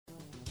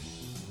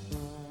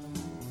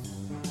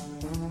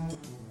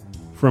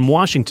From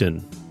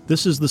Washington,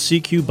 this is the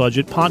CQ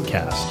Budget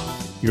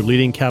Podcast, your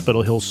leading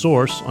Capitol Hill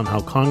source on how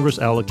Congress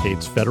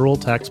allocates federal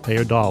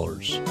taxpayer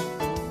dollars.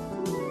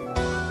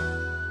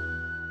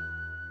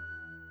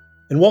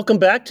 And welcome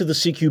back to the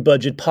CQ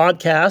Budget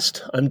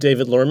Podcast. I'm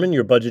David Lerman,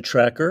 your budget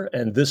tracker,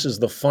 and this is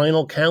the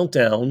final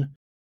countdown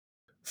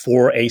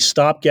for a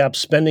stopgap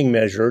spending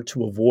measure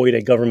to avoid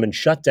a government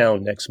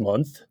shutdown next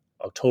month.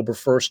 October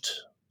 1st,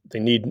 they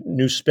need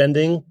new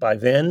spending by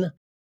then,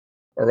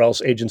 or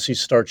else agencies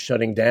start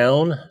shutting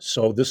down.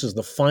 So this is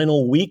the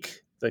final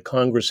week that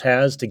Congress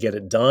has to get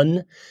it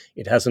done.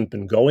 It hasn't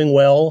been going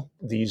well.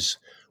 These,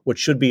 what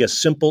should be a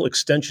simple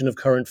extension of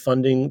current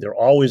funding, they're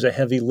always a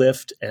heavy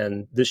lift,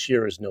 and this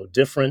year is no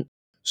different.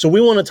 So we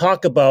want to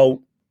talk about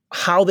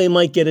how they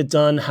might get it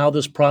done, how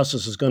this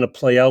process is going to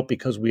play out,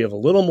 because we have a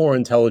little more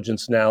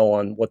intelligence now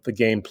on what the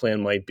game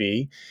plan might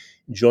be.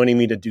 Joining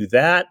me to do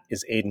that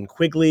is Aiden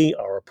Quigley,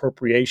 our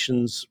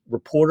appropriations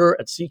reporter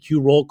at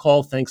CQ Roll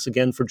Call. Thanks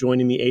again for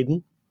joining me,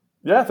 Aiden.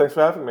 Yeah, thanks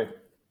for having me.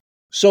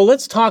 So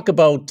let's talk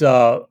about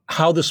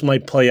how this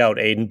might play out,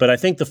 Aiden. But I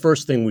think the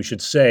first thing we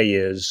should say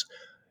is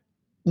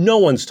no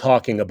one's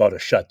talking about a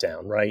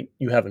shutdown, right?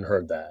 You haven't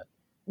heard that.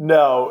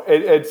 No,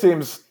 it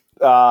seems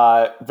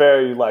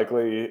very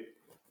likely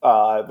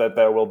that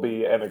there will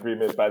be an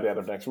agreement by the end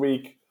of next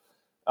week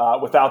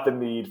without the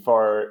need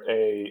for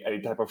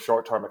any type of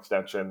short-term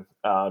extension.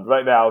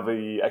 Right now,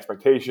 the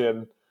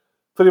expectation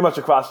pretty much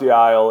across the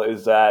aisle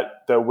is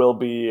that there will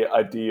be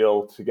a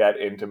deal to get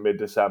into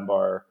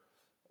mid-December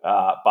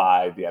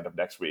by the end of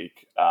next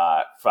week.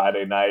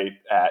 Friday night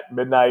at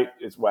midnight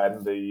is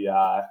when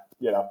the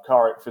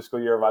current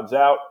fiscal year runs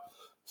out.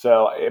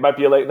 So it might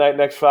be a late night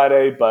next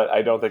Friday, but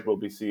I don't think we'll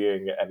be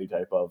seeing any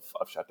type of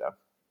shutdown.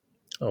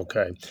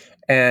 Okay.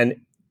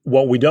 And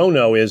what we don't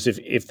know is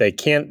if they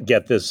can't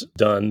get this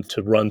done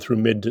to run through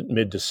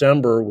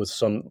mid-December with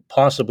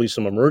possibly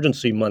some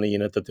emergency money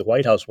in it that the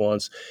White House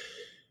wants,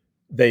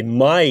 they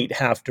might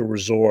have to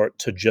resort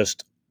to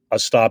just a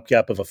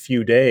stopgap of a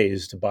few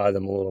days to buy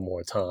them a little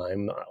more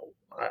time.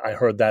 I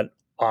heard that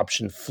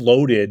option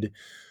floated,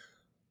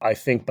 I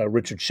think, by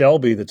Richard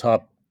Shelby, the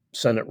top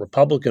Senate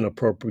Republican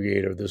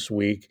appropriator this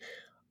week.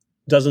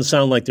 Doesn't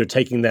sound like they're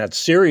taking that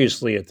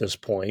seriously at this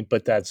point,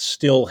 but that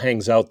still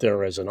hangs out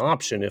there as an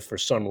option if for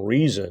some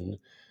reason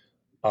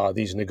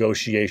these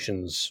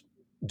negotiations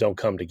don't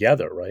come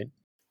together, right?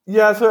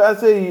 Yeah, so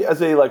as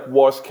a like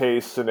worst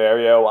case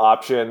scenario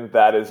option,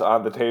 that is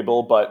on the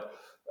table, but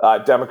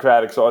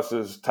Democratic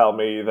sources tell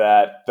me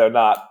that they're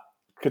not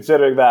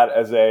considering that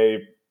as a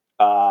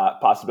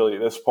possibility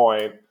at this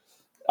point.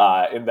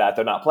 In that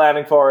they're not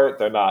planning for it,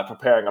 they're not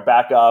preparing a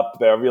backup.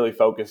 They're really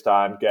focused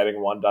on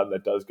getting one done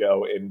that does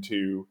go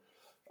into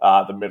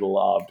the middle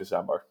of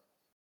December.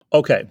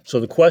 Okay, so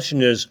the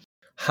question is,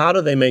 how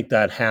do they make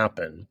that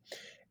happen?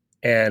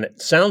 And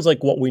it sounds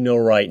like what we know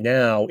right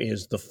now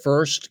is the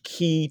first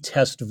key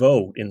test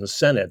vote in the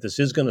Senate. This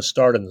is going to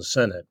start in the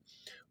Senate,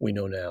 we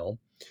know now,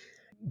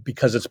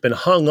 because it's been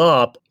hung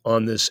up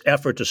on this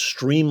effort to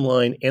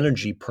streamline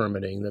energy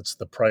permitting. That's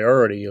the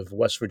priority of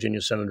West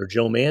Virginia Senator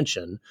Joe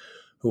Manchin,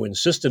 who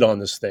insisted on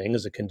this thing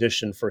as a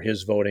condition for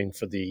his voting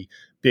for the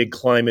big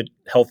climate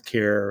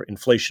healthcare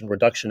Inflation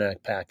Reduction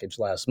Act package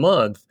last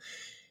month.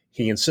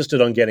 He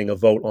insisted on getting a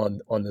vote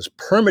on this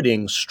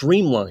permitting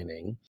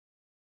streamlining.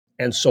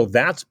 And so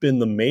that's been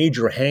the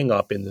major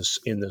hang-up in this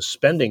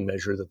spending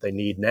measure that they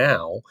need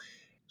now.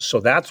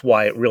 So that's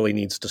why it really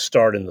needs to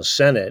start in the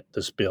Senate,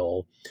 this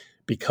bill,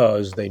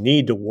 because they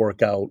need to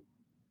work out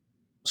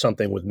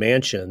something with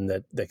Manchin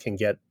that can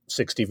get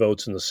 60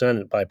 votes in the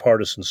Senate,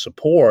 bipartisan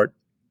support.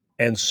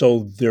 And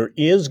so there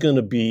is going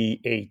to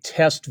be a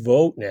test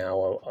vote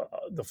now,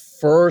 the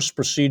first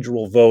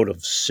procedural vote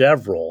of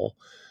several.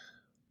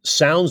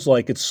 Sounds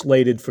like it's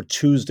slated for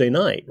Tuesday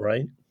night,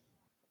 right?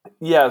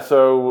 Yeah,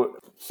 so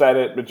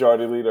Senate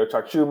Majority Leader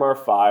Chuck Schumer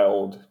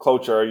filed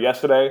cloture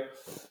yesterday,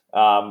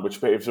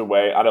 which paves the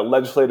way on a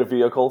legislative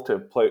vehicle to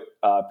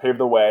pave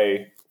the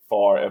way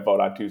for a vote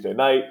on Tuesday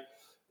night.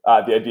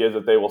 The idea is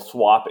that they will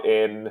swap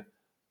in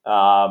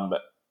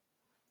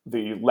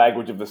the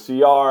language of the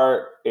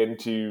CR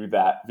into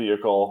that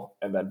vehicle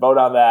and then vote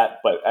on that.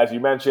 But as you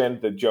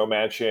mentioned, the Joe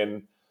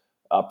Manchin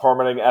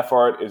permitting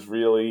effort is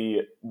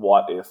really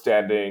what is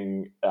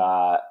standing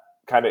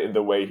kind of in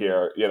the way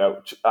here.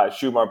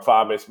 Schumer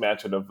promised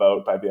Manchin a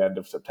vote by the end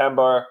of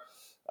September,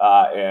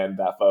 and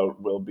that vote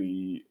will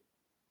be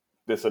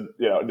this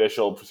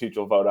initial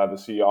procedural vote on the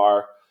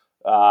CR.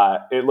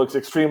 It looks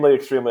extremely,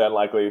 extremely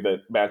unlikely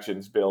that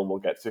Manchin's bill will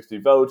get 60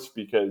 votes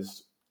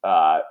because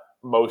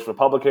most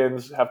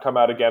Republicans have come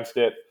out against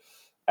it,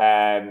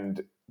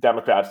 and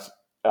Democrats,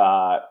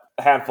 a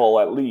handful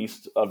at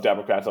least of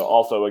Democrats are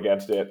also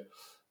against it.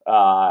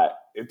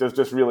 There's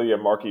just really a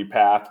murky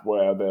path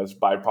where there's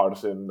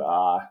bipartisan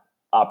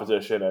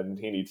opposition, and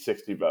he needs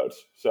 60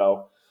 votes.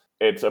 So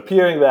it's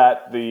appearing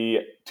that the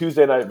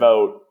Tuesday night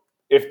vote,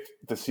 if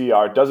the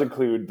CR does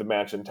include the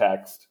Manchin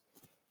text,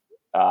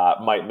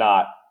 might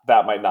not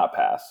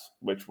pass,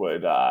 which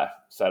would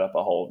set up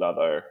a whole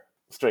other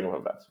string of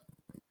events.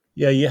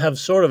 Yeah, you have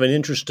sort of an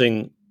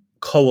interesting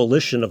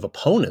coalition of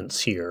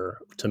opponents here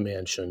to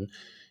Manchin.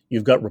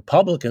 You've got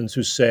Republicans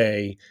who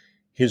say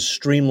his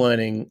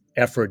streamlining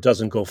effort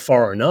doesn't go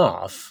far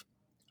enough,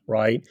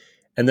 right?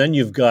 And then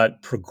you've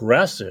got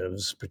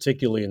progressives,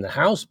 particularly in the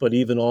House, but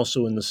even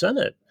also in the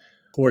Senate,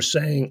 who are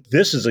saying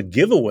this is a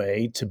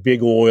giveaway to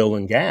big oil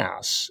and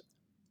gas,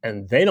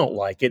 and they don't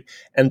like it.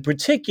 And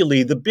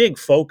particularly the big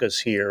focus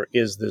here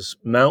is this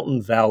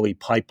Mountain Valley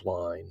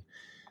Pipeline,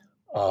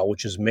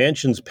 which is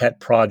Manchin's pet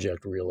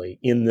project, really,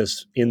 in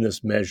this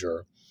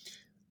measure.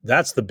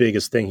 That's the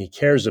biggest thing he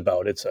cares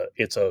about. It's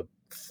a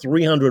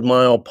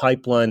 300-mile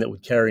pipeline that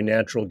would carry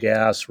natural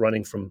gas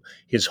running from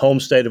his home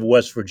state of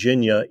West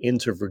Virginia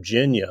into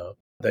Virginia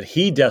that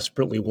he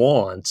desperately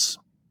wants.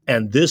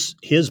 And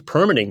his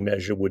permitting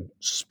measure would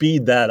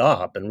speed that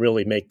up and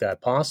really make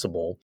that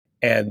possible.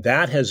 And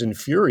that has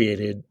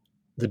infuriated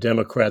the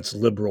Democrats'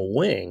 liberal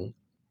wing.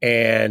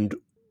 And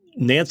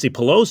Nancy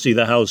Pelosi,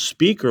 the House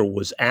Speaker,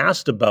 was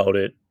asked about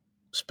it,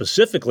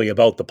 specifically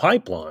about the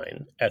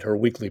pipeline, at her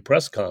weekly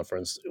press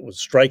conference. It was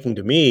striking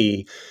to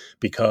me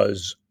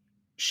because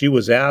she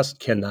was asked,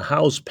 can the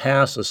House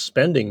pass a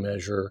spending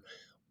measure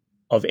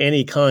of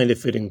any kind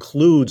if it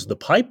includes the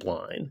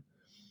pipeline?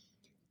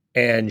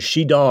 And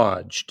she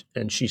dodged,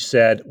 and she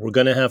said, we're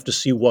going to have to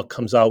see what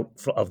comes out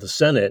of the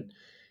Senate,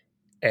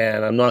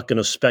 and I'm not going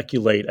to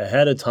speculate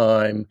ahead of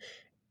time.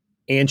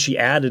 And she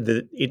added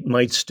that it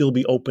might still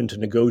be open to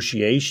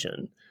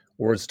negotiation,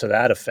 words to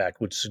that effect,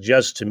 which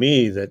suggests to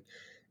me that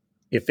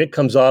if it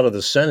comes out of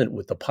the Senate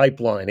with the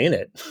pipeline in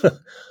it,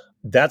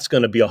 that's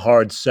going to be a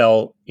hard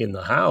sell in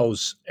the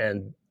House.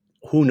 And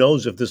who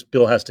knows if this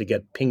bill has to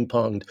get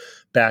ping-ponged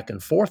back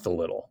and forth a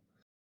little.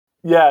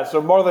 Yeah,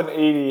 so more than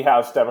 80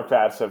 House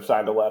Democrats have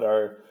signed a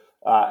letter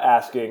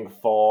asking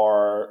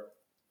for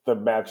the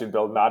Manchin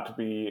bill not to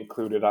be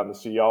included on the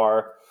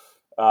CR.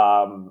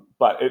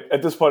 But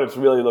at this point, it's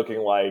really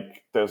looking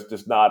like there's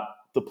just not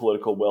the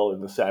political will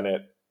in the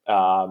Senate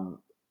or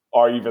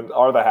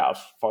the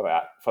House for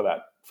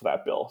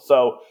that bill.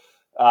 So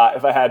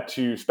if I had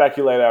to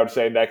speculate, I would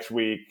say next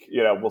week,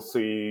 we'll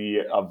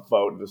see a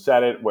vote in the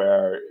Senate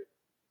where,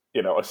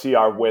 a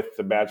CR with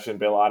the Manchin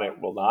bill on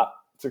it will not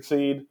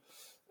succeed.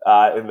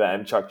 And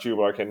then Chuck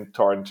Schumer can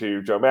turn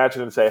to Joe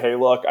Manchin and say, hey,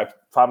 look, I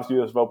promised you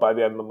this vote by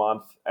the end of the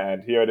month,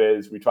 and here it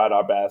is. We tried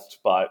our best,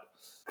 but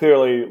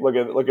clearly, look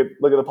at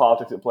the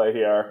politics at play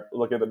here.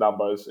 Look at the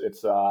numbers.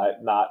 It's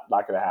not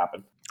going to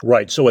happen.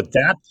 Right. So at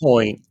that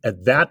point,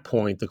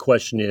 the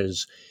question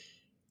is,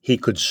 he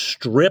could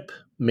strip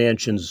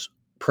Manchin's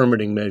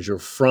permitting measure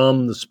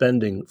from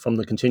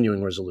the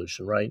continuing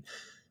resolution, right?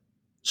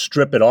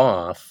 Strip it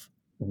off,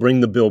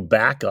 bring the bill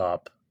back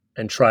up,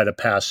 and try to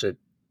pass it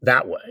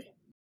that way.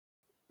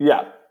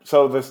 Yeah.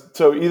 So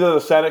either the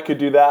Senate could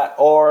do that,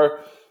 or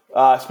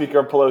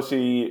Speaker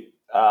Pelosi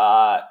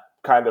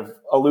kind of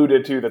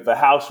alluded to that the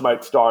House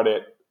might start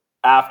it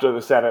after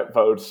the Senate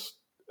votes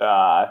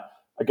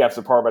against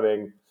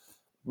the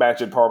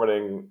Manchin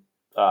permitting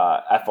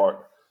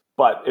effort.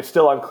 But it's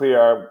still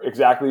unclear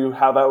exactly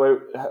how that way,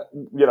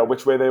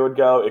 which way they would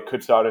go. It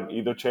could start in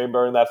either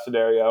chamber in that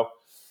scenario.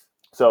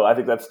 So I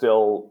think they're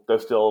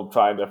still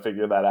trying to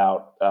figure that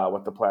out,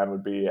 what the plan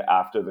would be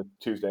after the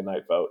Tuesday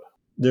night vote.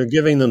 They're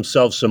giving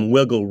themselves some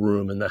wiggle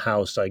room in the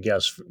House, I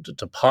guess,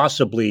 to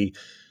possibly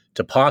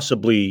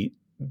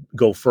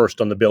go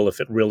first on the bill if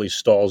it really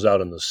stalls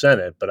out in the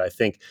Senate. But I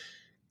think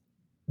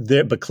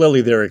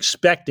clearly they're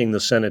expecting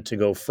the Senate to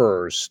go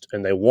first,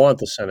 and they want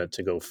the Senate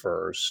to go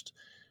first,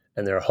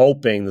 and they're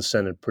hoping the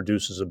Senate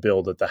produces a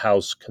bill that the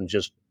House can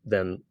just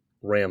then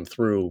ram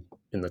through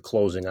in the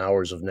closing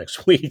hours of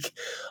next week,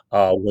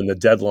 when the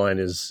deadline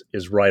is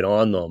right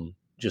on them,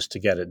 just to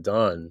get it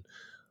done.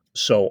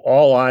 So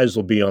all eyes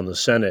will be on the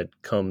Senate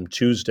come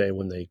Tuesday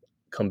when they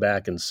come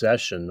back in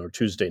session, or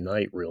Tuesday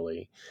night,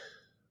 really,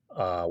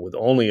 with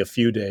only a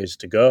few days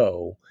to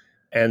go.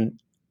 And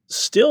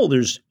still,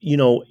 there's,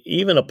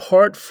 even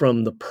apart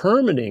from the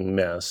permitting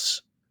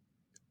mess,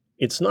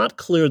 it's not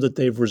clear that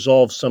they've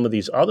resolved some of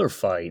these other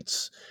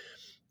fights.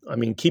 I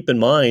mean, keep in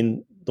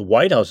mind, the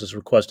White House has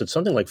requested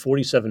something like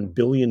 $47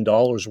 billion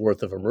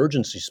worth of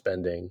emergency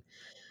spending.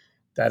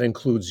 That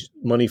includes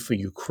money for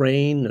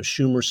Ukraine.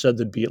 Schumer said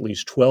there'd be at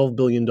least $12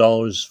 billion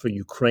for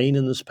Ukraine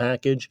in this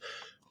package.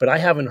 But I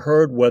haven't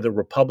heard whether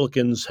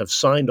Republicans have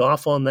signed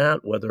off on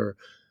that, whether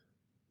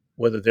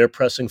they're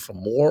pressing for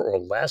more or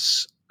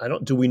less.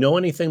 Do we know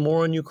anything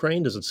more on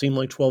Ukraine? Does it seem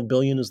like 12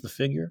 billion is the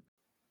figure?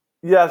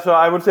 Yeah, so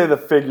I would say the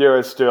figure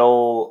is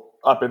still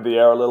up in the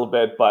air a little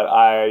bit, but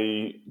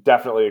I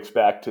definitely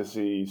expect to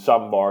see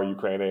some more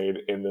Ukraine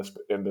aid in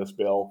this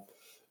bill.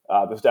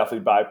 There's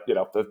definitely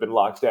there's been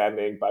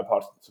longstanding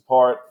bipartisan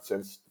support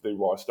since the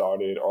war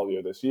started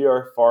earlier this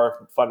year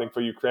for funding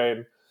for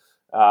Ukraine.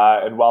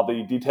 And while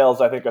the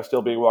details, I think, are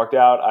still being worked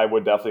out, I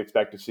would definitely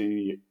expect to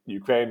see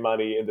Ukraine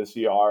money in the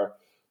CR,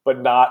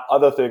 but not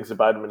other things the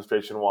Biden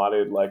administration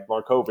wanted, like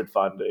more COVID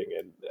funding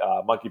and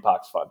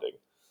monkeypox funding.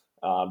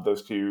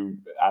 Those two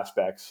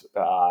aspects,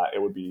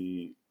 it would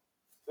be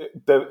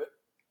the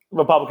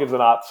Republicans are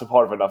not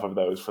supportive enough of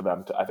those for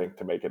them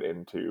to make it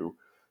into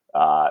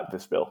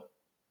this bill.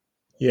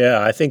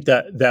 Yeah, I think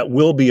that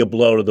will be a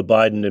blow to the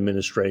Biden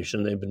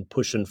administration. They've been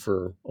pushing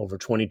for over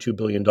 $22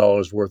 billion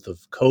worth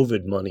of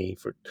COVID money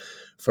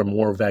for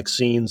more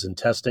vaccines and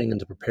testing and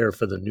to prepare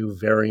for the new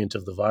variant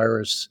of the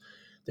virus.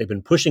 They've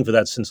been pushing for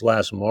that since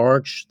last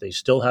March. They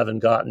still haven't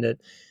gotten it.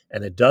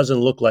 And it doesn't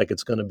look like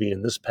it's going to be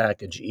in this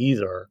package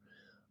either,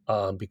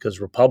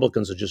 because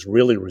Republicans are just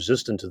really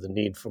resistant to the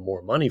need for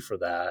more money for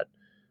that.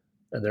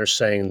 And they're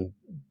saying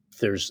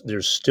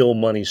there's still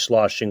money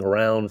sloshing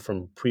around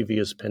from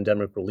previous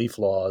pandemic relief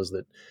laws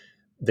that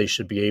they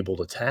should be able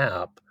to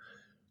tap.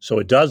 So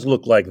it does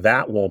look like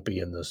that won't be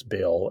in this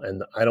bill.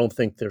 And I don't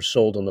think they're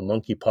sold on the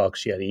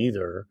monkeypox yet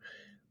either,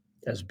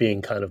 as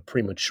being kind of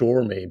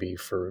premature maybe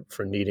for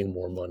needing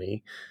more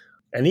money.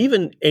 And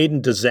even aid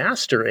and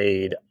disaster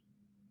aid,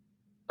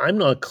 I'm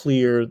not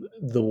clear.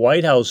 The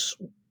White House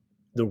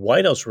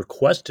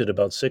requested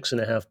about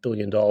 $6.5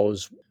 billion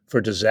for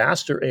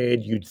disaster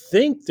aid. You'd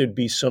think there'd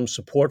be some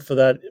support for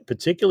that,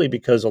 particularly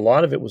because a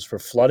lot of it was for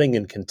flooding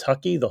in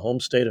Kentucky, the home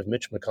state of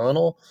Mitch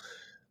McConnell,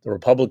 the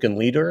Republican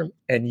leader.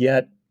 And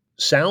yet,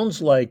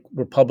 sounds like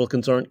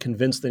Republicans aren't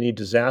convinced they need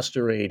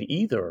disaster aid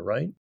either,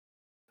 right?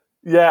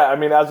 Yeah, I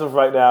mean, as of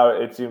right now,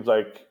 it seems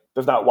like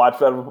there's not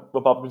widespread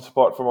Republican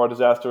support for more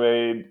disaster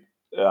aid.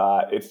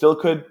 It still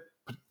could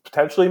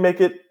potentially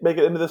make it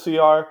into the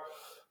CR,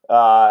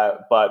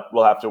 but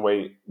we'll have to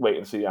wait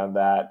and see on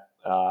that.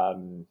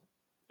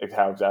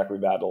 How exactly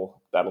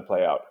that'll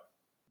play out.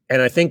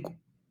 And I think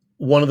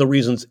one of the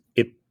reasons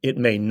it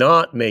may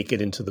not make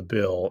it into the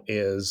bill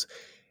is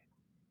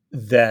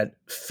that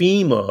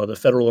FEMA, the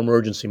Federal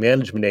Emergency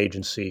Management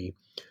Agency,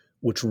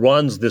 which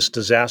runs this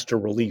disaster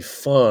relief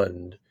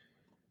fund,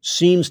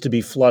 seems to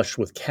be flush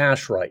with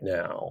cash right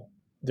now.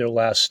 Their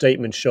last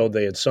statement showed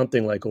they had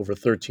something like over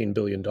 $13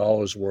 billion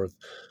worth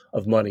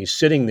of money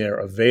sitting there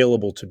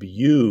available to be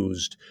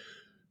used.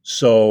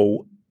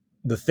 So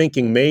the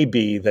thinking may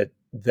be that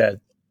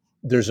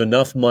there's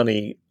enough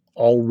money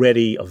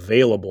already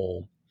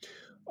available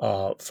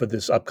for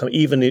this upcoming,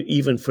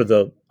 even for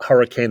the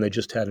hurricane they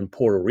just had in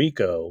Puerto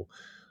Rico,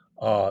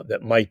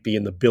 that might be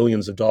in the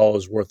billions of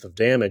dollars worth of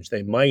damage.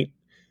 They might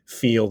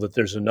feel that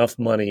there's enough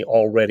money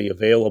already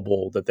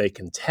available that they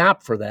can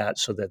tap for that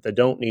so that they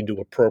don't need to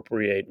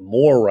appropriate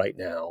more right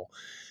now.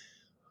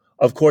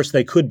 Of course,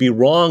 they could be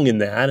wrong in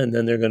that, and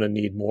then they're going to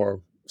need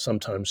more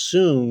sometime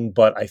soon.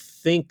 But I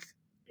think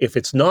if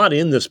it's not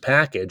in this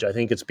package, I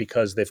think it's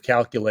because they've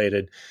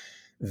calculated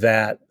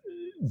that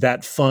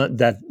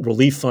that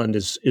relief fund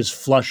is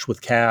flush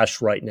with cash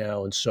right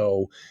now, and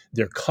so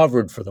they're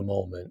covered for the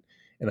moment.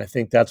 And I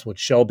think that's what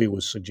Shelby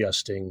was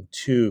suggesting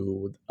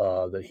too,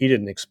 that he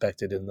didn't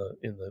expect it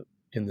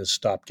in this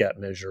stopgap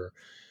measure.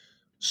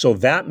 So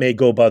that may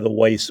go by the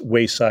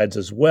waysides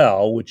as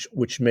well,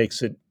 which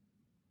makes it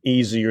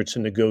easier to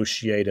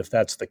negotiate if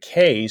that's the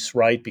case,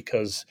 right?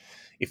 Because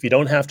if you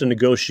don't have to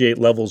negotiate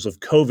levels of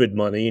COVID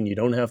money and you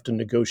don't have to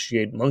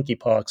negotiate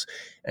monkeypox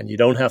and you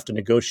don't have to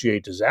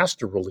negotiate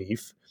disaster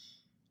relief,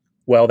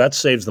 well, that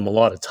saves them a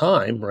lot of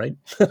time, right?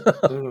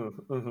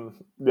 Mm-hmm, mm-hmm.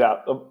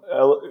 Yeah,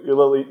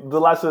 the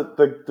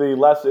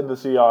less in the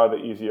CR,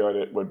 the easier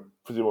it would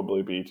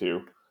presumably be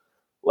to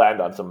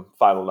land on some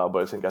final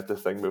numbers and get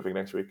this thing moving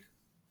next week.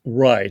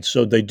 Right.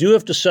 So they do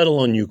have to settle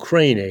on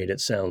Ukraine aid,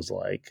 it sounds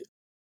like.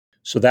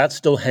 So that's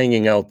still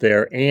hanging out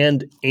there,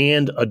 and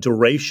a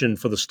duration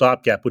for the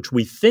stopgap, which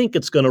we think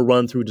it's going to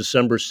run through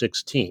December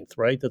 16th,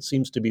 right? That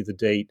seems to be the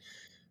date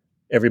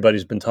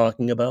everybody's been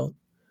talking about.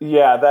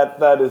 Yeah,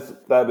 that is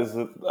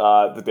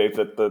the date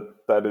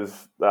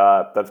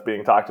that's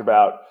being talked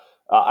about.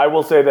 I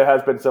will say there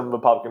has been some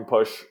Republican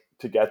push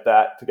to get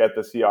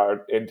the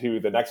CR into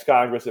the next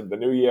Congress in the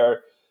new year,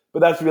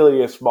 but that's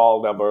really a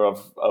small number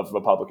of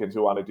Republicans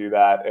who want to do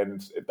that,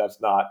 and that's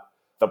not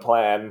the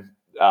plan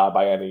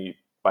by any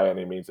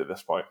means at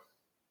this point.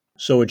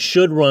 So it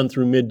should run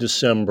through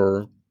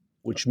mid-December,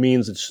 which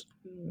means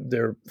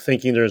they're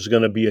thinking there's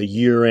going to be a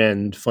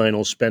year-end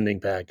final spending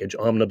package,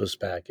 omnibus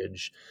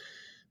package,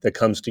 that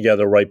comes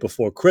together right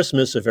before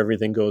Christmas. If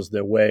everything goes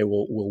their way,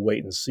 we'll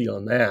wait and see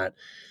on that.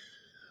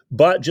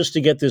 But just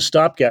to get this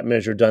stopgap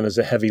measure done is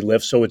a heavy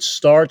lift. So it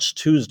starts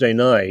Tuesday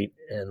night,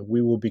 and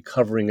we will be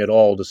covering it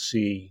all to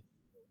see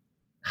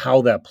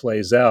how that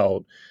plays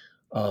out.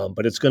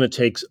 But it's going to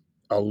take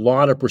a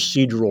lot of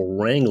procedural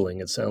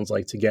wrangling, it sounds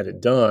like, to get it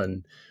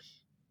done.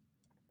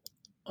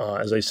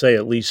 As I say,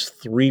 at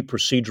least 3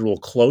 procedural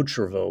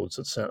cloture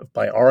votes,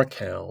 by our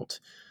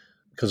count,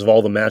 because of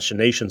all the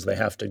machinations they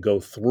have to go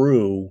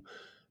through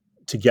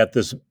to get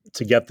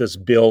this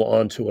bill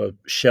onto a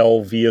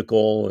shell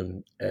vehicle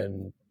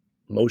and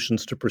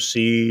motions to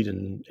proceed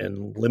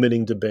and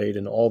limiting debate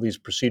and all these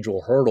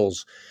procedural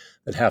hurdles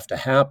that have to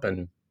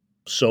happen.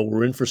 So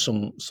we're in for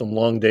some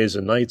long days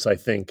and nights, I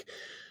think,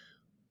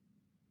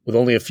 with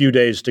only a few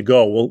days to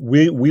go.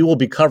 We will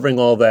be covering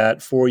all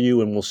that for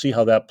you, and we'll see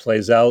how that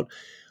plays out.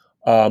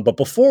 But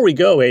before we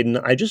go, Aidan,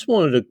 I just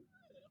wanted to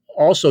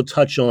also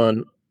touch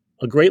on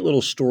a great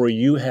little story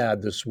you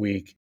had this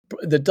week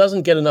that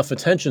doesn't get enough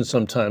attention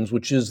sometimes,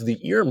 which is the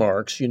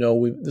earmarks.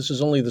 This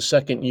is only the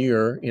second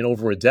year in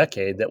over a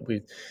decade that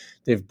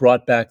they've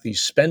brought back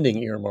these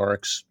spending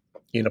earmarks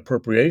in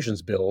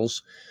appropriations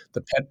bills,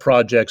 the pet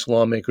projects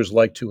lawmakers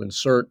like to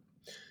insert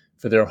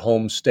for their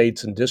home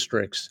states and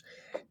districts.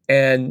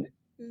 And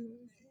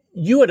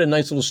you had a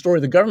nice little story.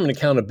 The Government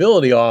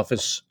Accountability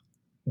Office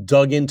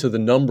dug into the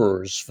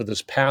numbers for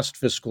this past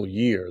fiscal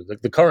year,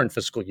 the current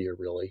fiscal year,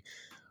 really,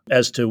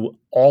 as to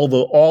all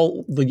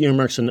the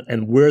earmarks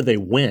and where they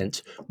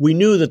went. We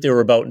knew that there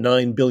were about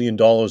 $9 billion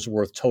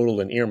worth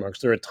total in earmarks.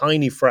 They're a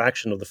tiny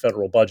fraction of the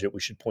federal budget,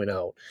 we should point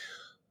out.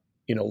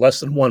 Less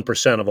than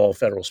 1% of all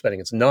federal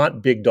spending. It's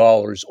not big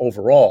dollars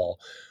overall,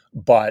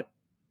 but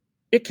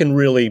it can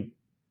really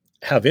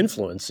have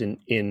influence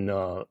in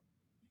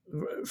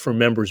for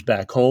members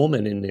back home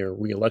and in their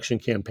reelection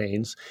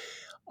campaigns.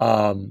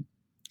 And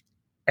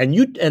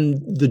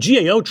the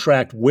GAO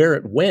tracked where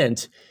it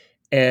went,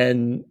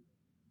 and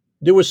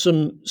there was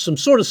some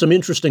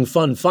interesting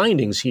fun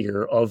findings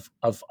here of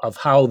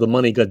how the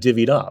money got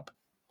divvied up.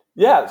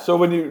 Yeah. So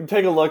when you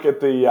take a look at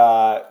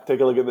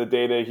the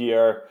data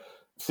here,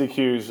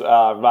 CQ's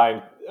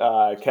Ryan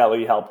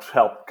Kelly helped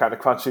kind of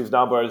crunch these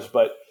numbers,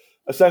 but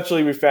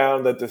essentially we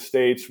found that the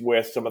states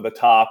with some of the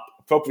top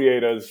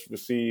appropriators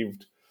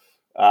received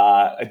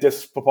a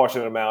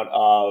disproportionate amount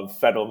of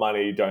federal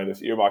money during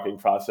this earmarking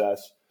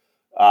process.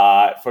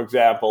 For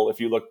example,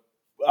 if you look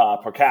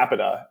per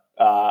capita,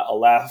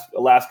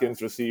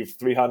 Alaskans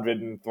received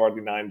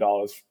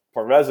 $339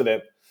 per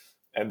resident,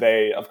 and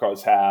they, of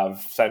course,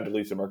 have Senator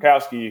Lisa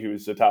Murkowski,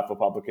 who's the top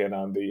Republican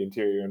on the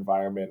Interior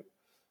Environment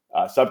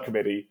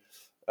subcommittee.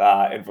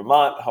 In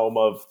Vermont, home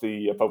of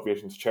the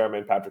Appropriations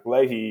Chairman, Patrick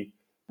Leahy,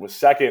 was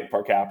second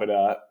per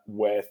capita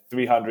with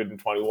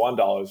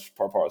 $321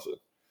 per person.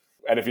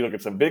 And if you look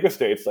at some bigger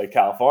states like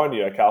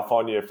California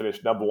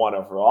finished number one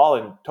overall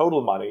in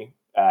total money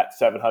at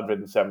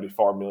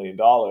 $774 million,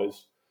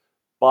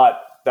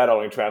 but that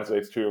only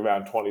translates to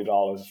around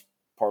 $20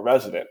 per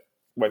resident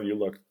when you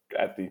look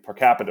at the per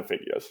capita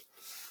figures.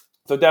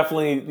 So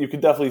you can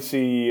definitely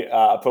see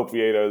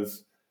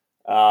appropriators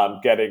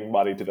getting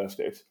money to those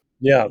states.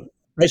 Yeah,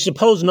 I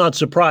suppose not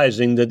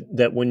surprising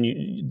that when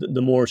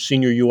the more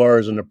senior you are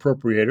as an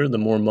appropriator, the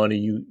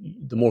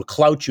more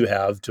clout you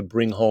have to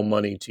bring home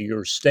money to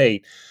your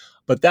state.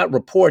 But that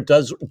report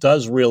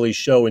does really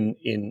show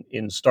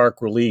in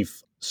stark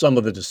relief some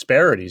of the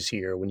disparities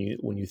here when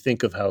you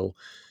think of how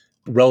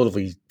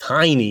relatively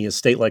tiny a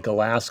state like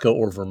Alaska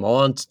or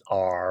Vermont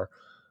are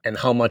and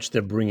how much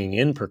they're bringing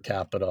in per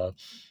capita.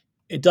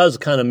 It does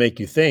kind of make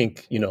you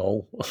think,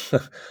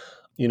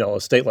 a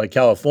state like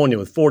California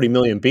with 40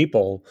 million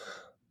people,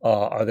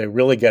 are they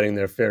really getting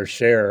their fair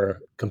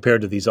share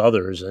compared to these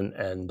others?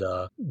 And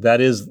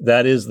that is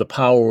the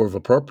power of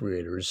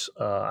appropriators,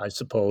 I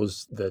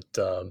suppose,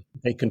 that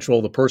they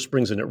control the purse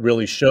strings, and it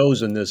really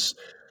shows in this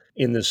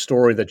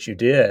story that you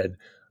did.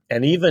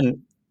 And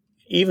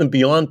even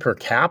beyond per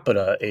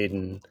capita,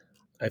 Aidan,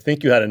 I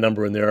think you had a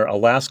number in there.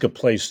 Alaska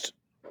placed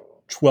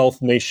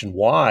 12th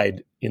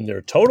nationwide in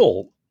their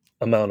total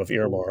amount of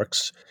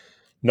earmarks,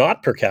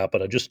 not per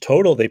capita, just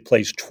total. They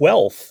placed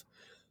 12th.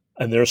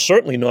 And they're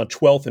certainly not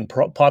 12th in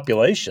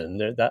population.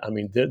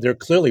 They're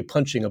clearly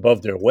punching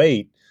above their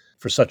weight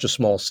for such a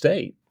small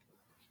state.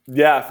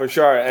 Yeah, for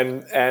sure.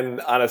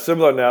 And on a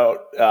similar note,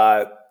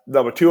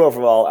 number two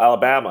overall,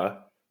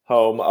 Alabama,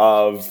 home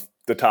of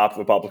the top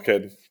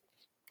Republican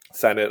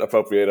Senate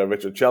appropriator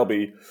Richard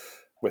Shelby,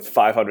 with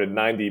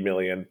 $590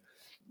 million.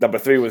 Number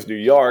three was New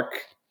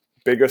York,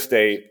 bigger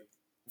state,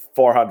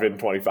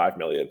 $425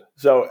 million.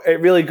 So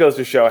it really goes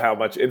to show how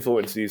much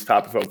influence these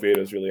top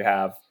appropriators really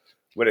have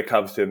when it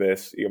comes to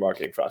this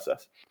earmarking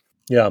process.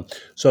 Yeah.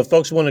 So if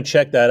folks want to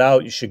check that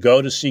out, you should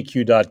go to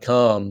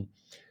CQ.com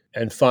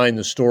and find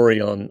the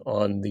story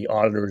on the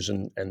auditors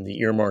and the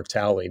earmark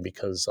tally,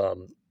 because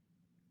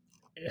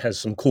it has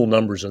some cool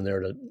numbers in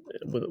there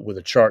with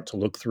a chart to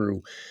look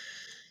through.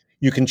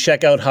 You can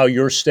check out how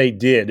your state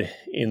did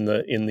in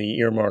the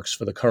earmarks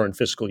for the current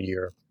fiscal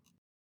year.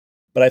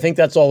 But I think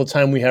that's all the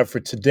time we have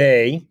for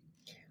today.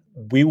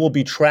 We will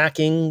be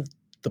tracking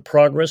the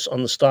progress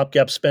on the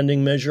stopgap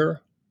spending measure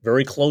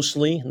very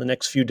closely in the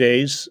next few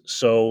days.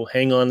 So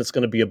hang on, it's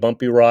going to be a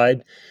bumpy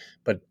ride.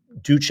 But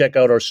do check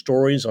out our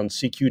stories on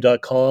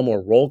CQ.com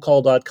or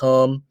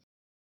rollcall.com.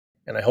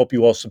 And I hope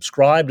you all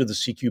subscribe to the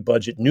CQ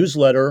Budget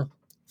newsletter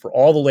for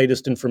all the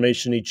latest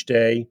information each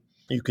day.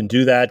 You can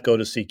do that. Go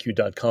to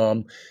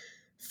CQ.com.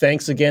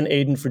 Thanks again,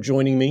 Aidan, for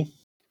joining me.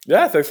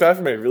 Yeah, thanks for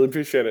having me. Really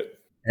appreciate it.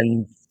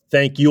 And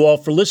thank you all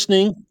for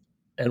listening.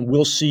 And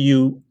we'll see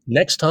you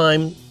next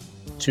time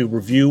to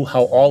review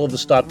how all of the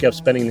stopgap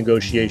spending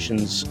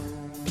negotiations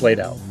played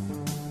out.